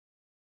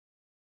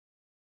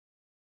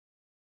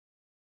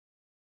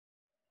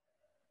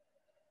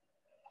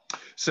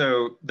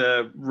So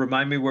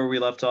remind me where we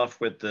left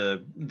off with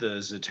the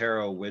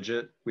Zotero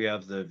widget. We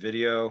have the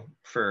video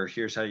for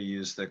here's how you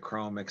use the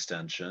Chrome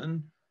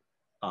extension.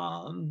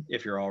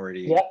 If you're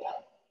already Yep.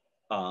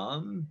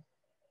 And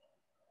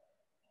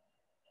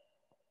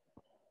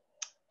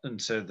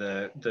so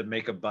the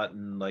make a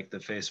button like the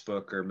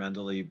Facebook or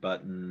Mendeley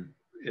button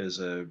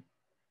is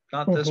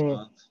not this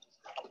month.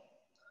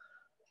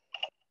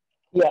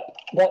 Yeah,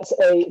 that's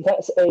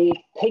a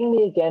ping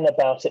me again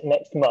about it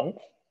next month.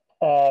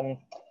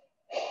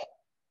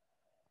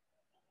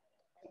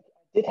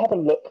 I did have a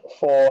look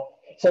for,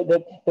 so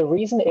the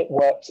reason it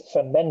worked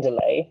for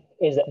Mendeley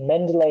is that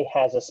Mendeley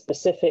has a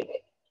specific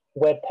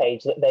web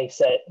page that they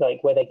set,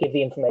 like where they give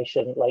the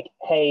information like,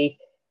 hey,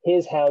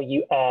 here's how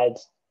you add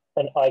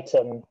an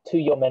item to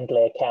your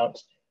Mendeley account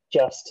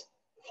just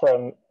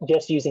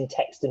using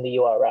text in the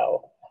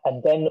URL.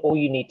 And then all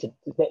you need to,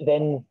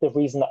 then the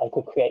reason that I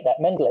could create that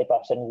Mendeley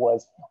button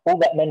was all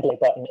that Mendeley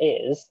button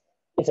is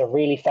a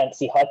really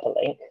fancy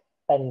hyperlink.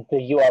 And the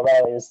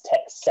URL is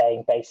text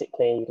saying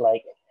basically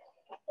like,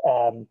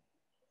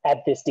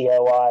 add this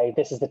DOI,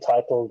 this is the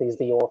title, these are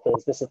the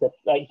authors, this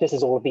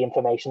is all of the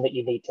information that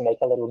you need to make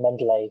a little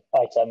Mendeley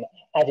item,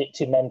 add it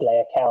to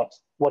Mendeley account,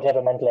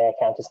 whatever Mendeley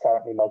account is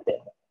currently logged in,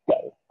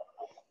 go.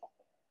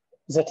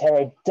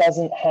 Zotero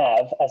doesn't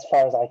have, as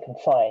far as I can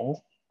find,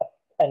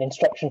 an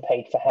instruction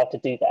page for how to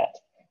do that,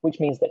 which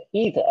means that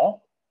either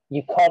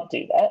you can't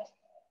do that,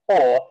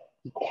 or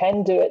you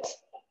can do it,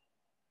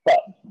 but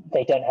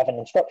they don't have an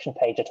instruction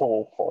page at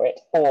all for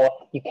it, or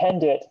you can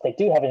do it, they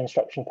do have an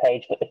instruction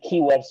page, but the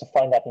keywords to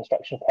find that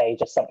instruction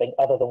page are something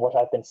other than what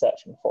I've been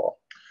searching for.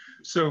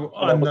 So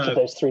on which of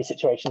those three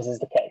situations is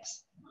the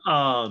case?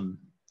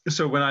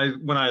 So when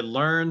I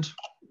learned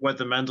what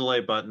the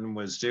Mendeley button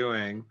was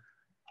doing,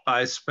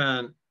 I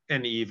spent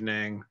an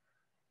evening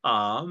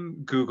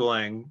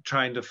Googling,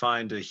 trying to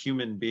find a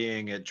human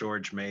being at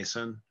George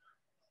Mason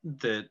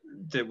that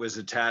was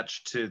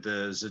attached to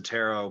the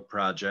Zotero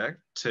project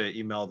to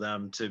email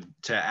them to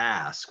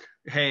ask,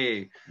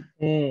 hey,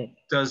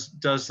 does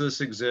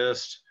this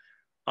exist?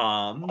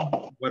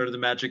 What are the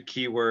magic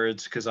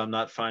keywords? Because I'm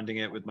not finding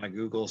it with my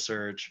Google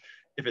search.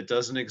 If it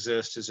doesn't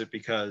exist, is it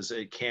because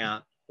it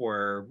can't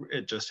or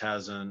it just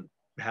hasn't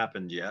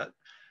happened yet?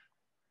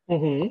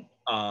 And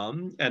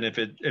if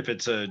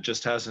it's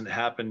just hasn't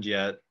happened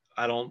yet,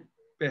 I don't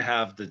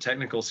have the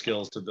technical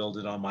skills to build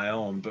it on my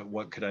own, but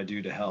what could I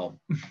do to help?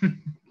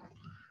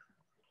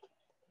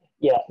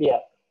 Yeah.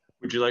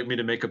 Would you like me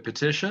to make a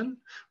petition?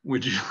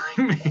 Would you like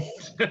me?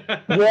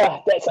 Yeah,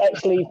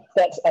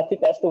 I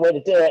think that's the way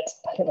to do it.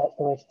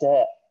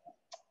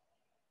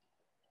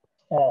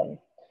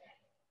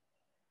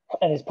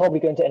 And it's probably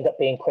going to end up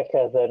being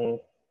quicker than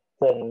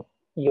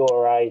you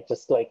or I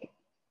just like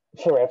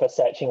forever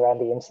searching around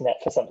the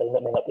internet for something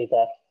that may not be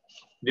there.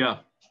 Yeah.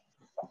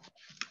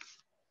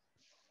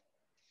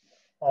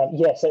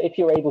 Yeah, so if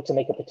you're able to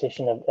make a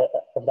petition of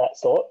that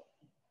sort,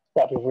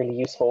 that'd be really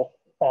useful.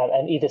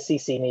 And either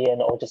CC me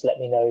in or just let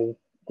me know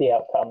the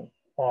outcome.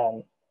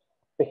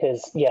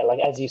 Because yeah,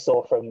 like as you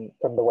saw from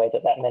the way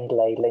that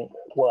Mendeley link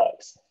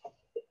works,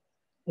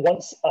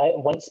 once I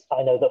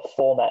know the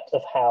format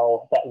of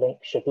how that link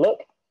should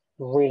look,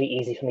 really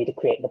easy for me to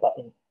create the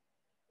button.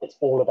 It's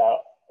all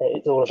about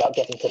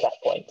getting to that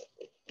point.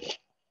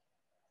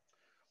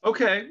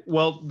 Okay,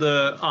 well,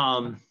 the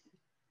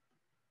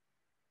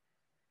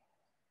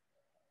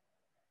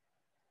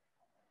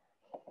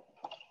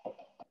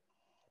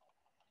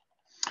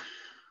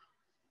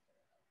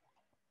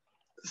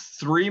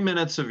 3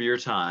 minutes of your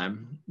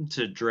time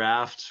to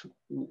draft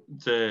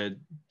the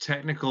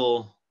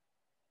technical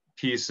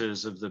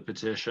pieces of the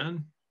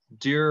petition.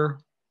 Dear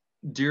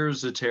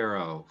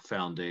Zotero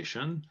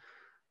Foundation,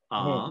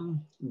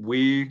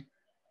 we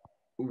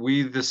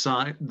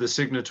the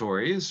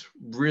signatories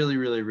really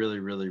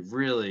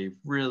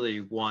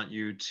want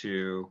you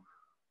to,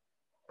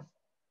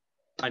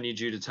 I need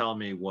you to tell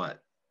me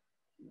what.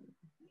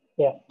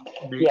 Yeah,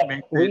 we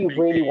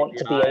really want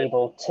to be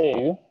able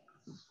to.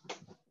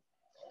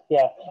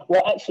 Yeah,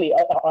 well, actually,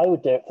 I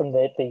would do it from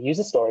the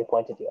user story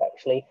point of view,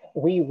 actually.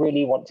 We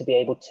really want to be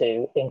able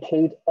to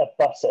include a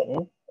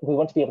button. We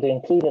want to be able to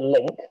include a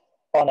link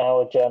on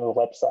our journal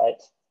website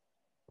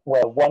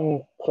where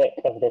one click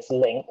of this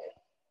link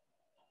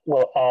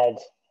will add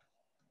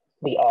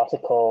the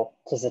article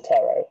to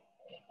Zotero.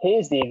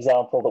 Here's the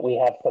example that we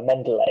have for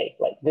Mendeley.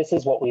 Like, this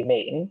is what we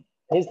mean.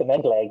 Here's the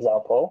Mendeley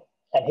example,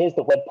 and here's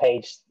the web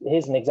page.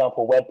 Here's an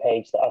example web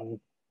page that I'm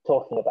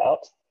talking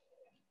about.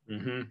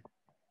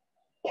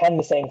 Can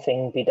the same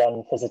thing be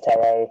done for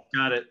Zotero?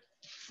 Got it.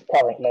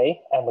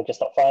 Currently, and we're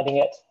just not finding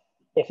it.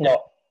 If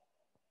not,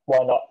 why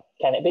not?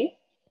 Can it be?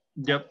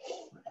 Yep.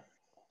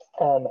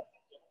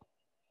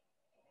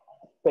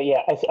 But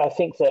yeah, I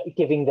think that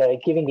giving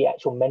the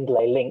actual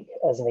Mendeley link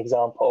as an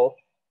example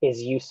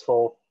is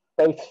useful,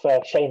 both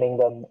for shaming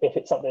them if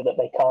it's something that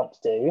they can't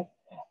do,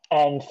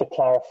 and for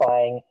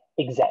clarifying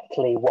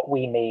exactly what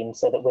we mean,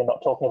 so that we're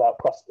not talking at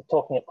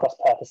cross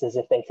purposes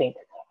if they think,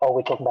 oh,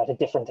 we're talking about a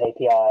different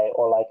API,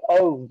 or like,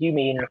 oh, you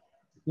mean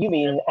you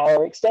mean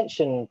our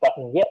extension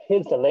button? Yep,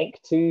 here's the link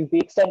to the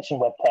extension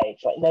web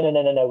page. Like, no,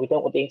 we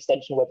don't want the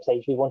extension web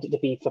page. We want it to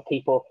be for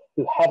people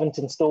who haven't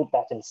installed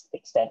that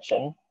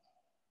extension,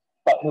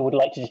 but who would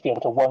like to just be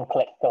able to one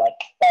click, go like,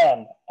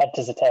 bam, add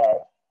to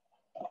Zotero.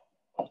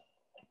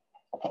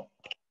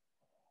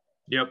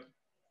 Yep.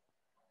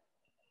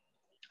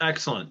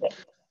 Excellent.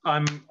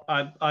 I'm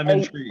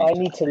intrigued. I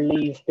need to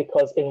leave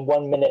because in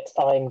 1 minute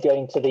I'm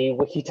going to the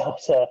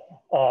Wikidata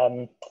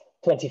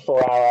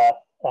 24-hour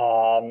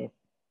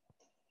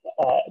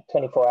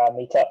 24-hour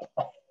meetup.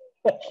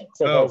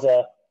 So there's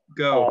a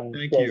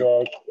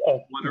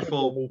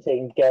wonderful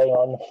meeting going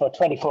on for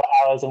 24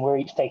 hours, and we're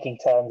each taking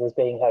turns as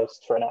being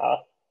host for an hour.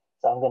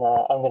 So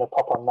I'm gonna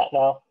pop on that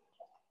now.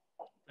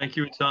 Thank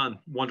you a ton.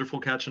 Wonderful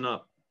catching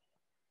up.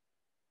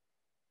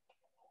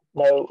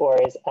 No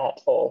worries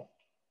at all.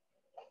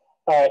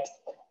 All right,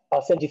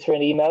 I'll send you through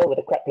an email with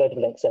a crap load of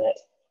links in it.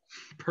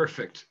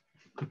 Perfect.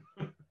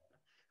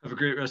 Have a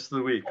great rest of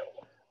the week.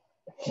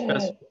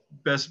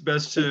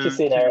 Best to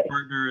your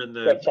partner and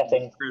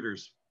the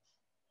critters.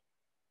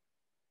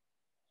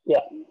 Yeah,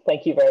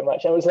 thank you very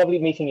much. And it was lovely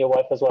meeting your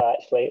wife as well,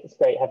 actually. It's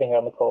great having her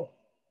on the call.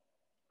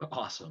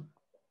 Awesome.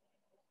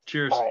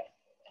 Cheers. All right.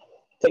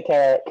 Take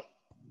care, Eric.